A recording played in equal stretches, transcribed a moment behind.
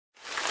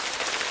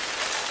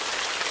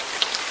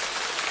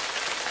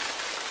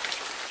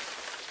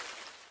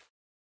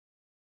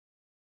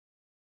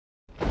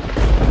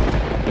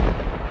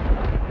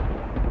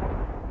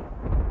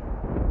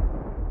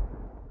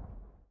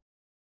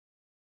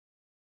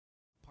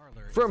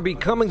From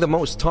becoming the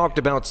most talked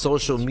about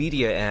social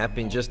media app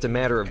in just a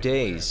matter of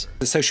days,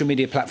 the social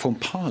media platform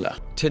Parler,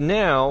 to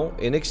now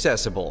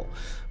inaccessible.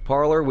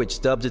 Parler,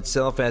 which dubbed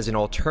itself as an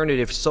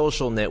alternative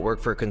social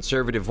network for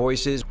conservative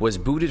voices, was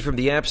booted from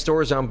the app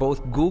stores on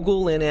both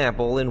Google and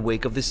Apple in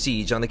wake of the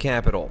siege on the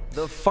Capitol.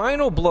 The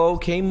final blow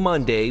came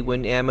Monday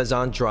when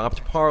Amazon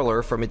dropped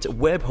Parler from its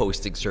web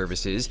hosting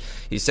services,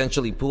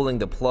 essentially pulling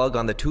the plug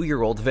on the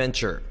two-year-old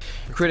venture.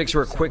 Critics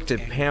were quick to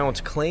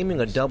pounce, claiming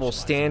a double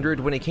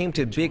standard when it came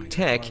to big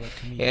tech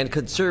and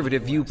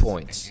conservative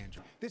viewpoints.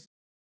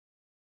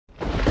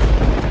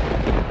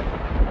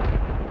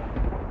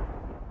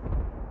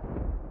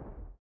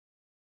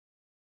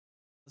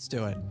 Let's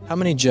do it. How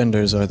many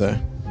genders are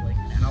there?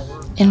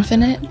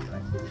 Infinite?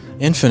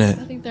 Infinite?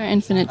 I think there are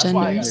infinite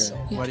genders.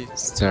 Yeah.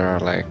 There are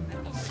like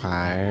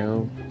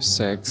 5,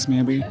 6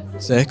 maybe.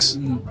 6?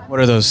 What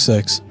are those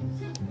 6?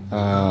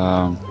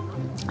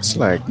 It's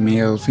like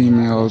male,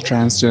 female,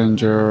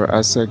 transgender,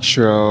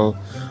 asexual.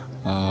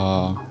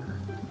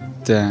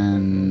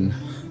 Then,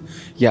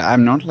 yeah,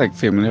 I'm not like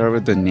familiar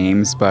with the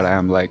names, but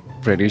I'm like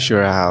pretty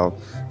sure I've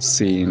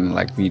seen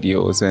like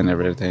videos and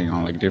everything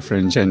on like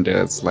different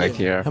genders like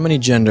here. How many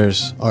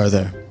genders are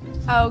there?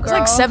 Oh, girl. It's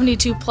like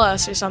 72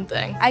 plus or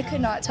something. I could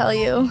not tell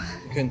you.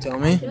 You couldn't tell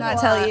me? Could not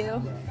tell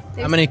you.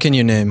 How many can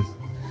you name?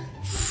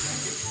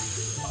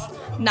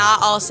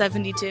 Not all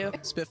 72.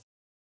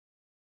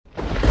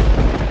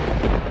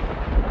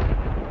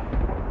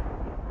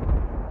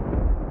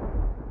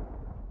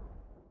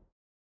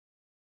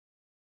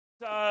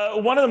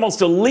 One of the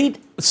most elite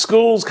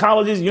schools,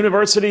 colleges,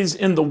 universities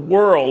in the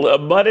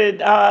world, but it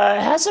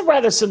has a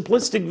rather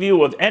simplistic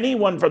view of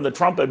anyone from the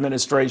Trump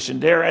administration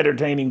dare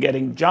entertaining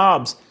getting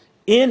jobs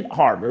in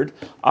Harvard,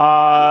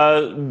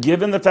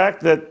 given the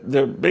fact that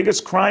the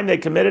biggest crime they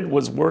committed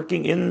was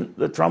working in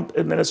the Trump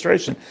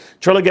administration.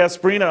 Charlie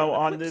Gasparino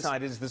on this.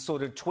 Side is the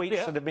sort of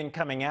tweets that have been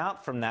coming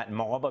out from that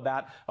mob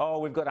about, oh,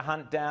 we've got to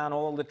hunt down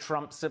all the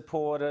Trump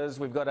supporters.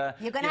 We've got to.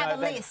 You're going to have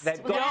a list.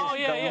 They've got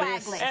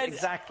the list.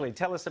 Exactly.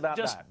 Tell us about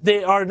that.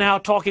 They are now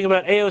talking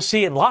about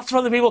AOC and lots of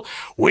other people.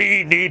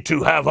 We need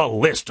to have a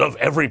list of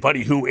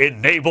everybody who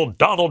enabled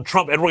Donald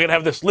Trump, and we're going to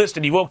have this list,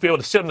 and you won't be able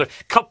to sit on the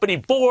company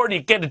board. You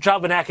get a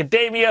job in academia.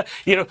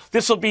 You know,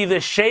 this will be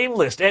the shame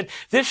list. And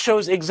this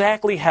shows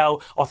exactly how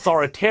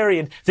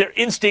authoritarian their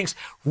instincts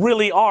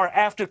really are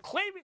after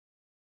claiming.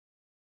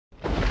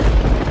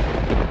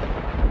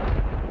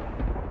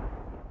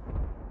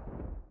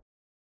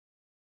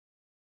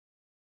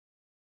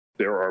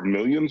 There are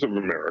millions of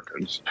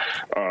Americans,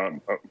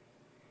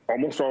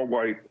 almost all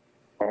white,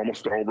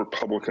 almost all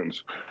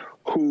Republicans,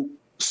 who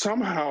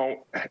somehow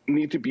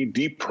need to be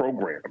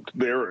deprogrammed.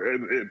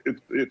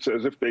 It's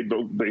as if they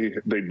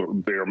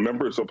are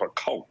members of a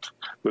cult,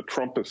 the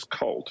Trumpist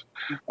cult,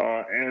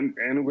 and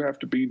who have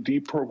to be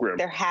deprogrammed.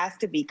 There has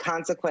to be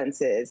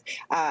consequences,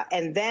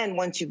 and then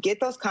once you get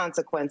those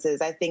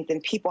consequences, I think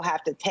then people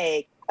have to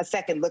take a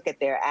second look at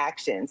their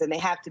actions, and they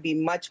have to be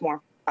much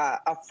more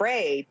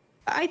afraid.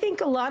 I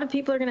think a lot of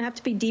people are going to have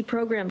to be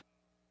deprogrammed.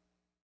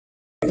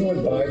 You know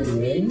what Biden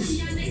means?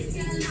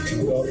 To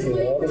go through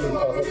all the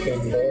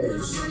Republican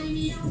voters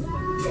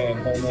and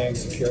Homeland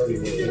Security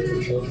will take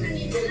their children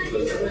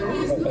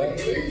away.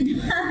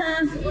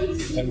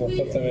 And we'll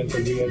put them into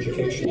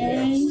re-education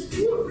camps.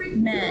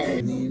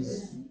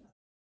 Amen.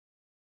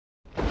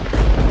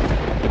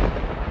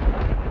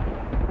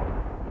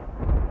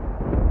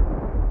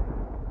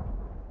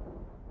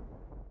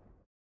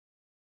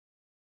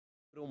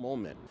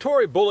 Moment.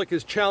 Tory Bullock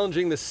is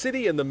challenging the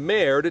city and the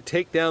mayor to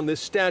take down this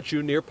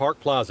statue near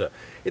Park Plaza.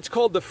 It's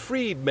called the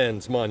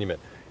Freedmen's Monument.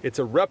 It's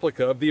a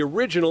replica of the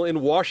original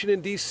in Washington,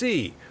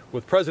 D.C.,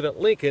 with President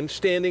Lincoln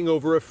standing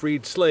over a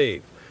freed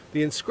slave.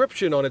 The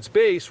inscription on its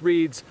base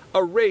reads,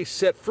 "A race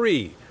set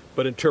free,"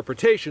 but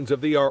interpretations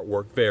of the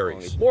artwork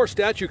varies. More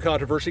statue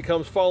controversy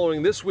comes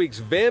following this week's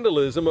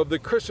vandalism of the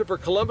Christopher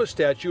Columbus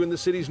statue in the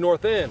city's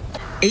North End.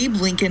 Abe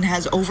Lincoln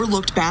has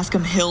overlooked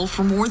Bascom Hill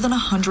for more than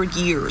 100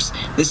 years.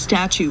 The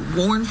statue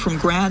worn from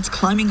grads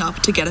climbing up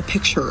to get a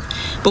picture.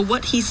 But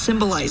what he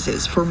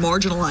symbolizes for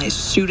marginalized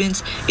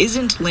students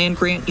isn't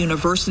land-grant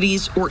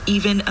universities or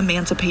even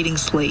emancipating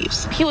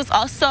slaves. He was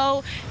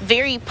also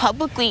very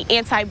publicly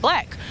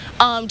anti-black.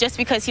 Just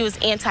because he was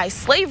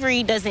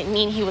anti-slavery doesn't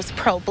mean he was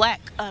pro-black.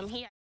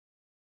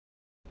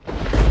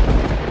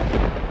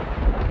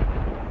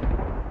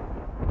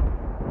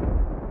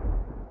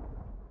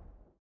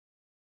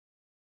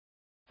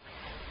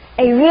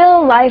 A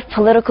real-life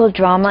political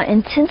drama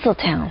in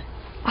Tinseltown.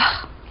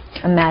 Oh,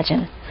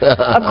 imagine.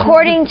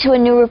 According to a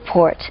new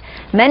report,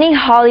 many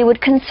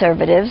Hollywood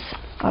conservatives,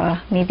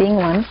 me being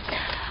one,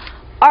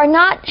 are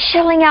not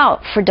shelling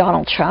out for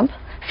Donald Trump,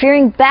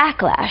 fearing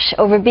backlash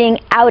over being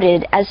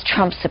outed as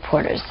Trump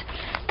supporters.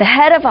 The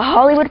head of a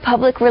Hollywood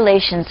public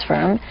relations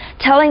firm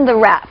telling The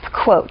Wrap,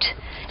 quote,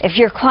 "If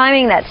you're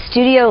climbing that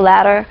studio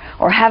ladder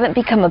or haven't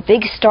become a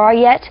big star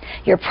yet,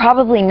 you're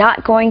probably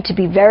not going to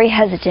be very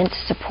hesitant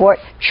to support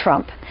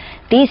Trump.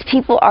 These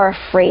people are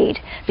afraid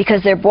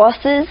because their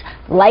bosses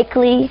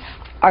likely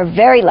are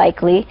very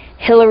likely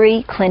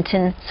Hillary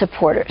Clinton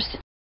supporters.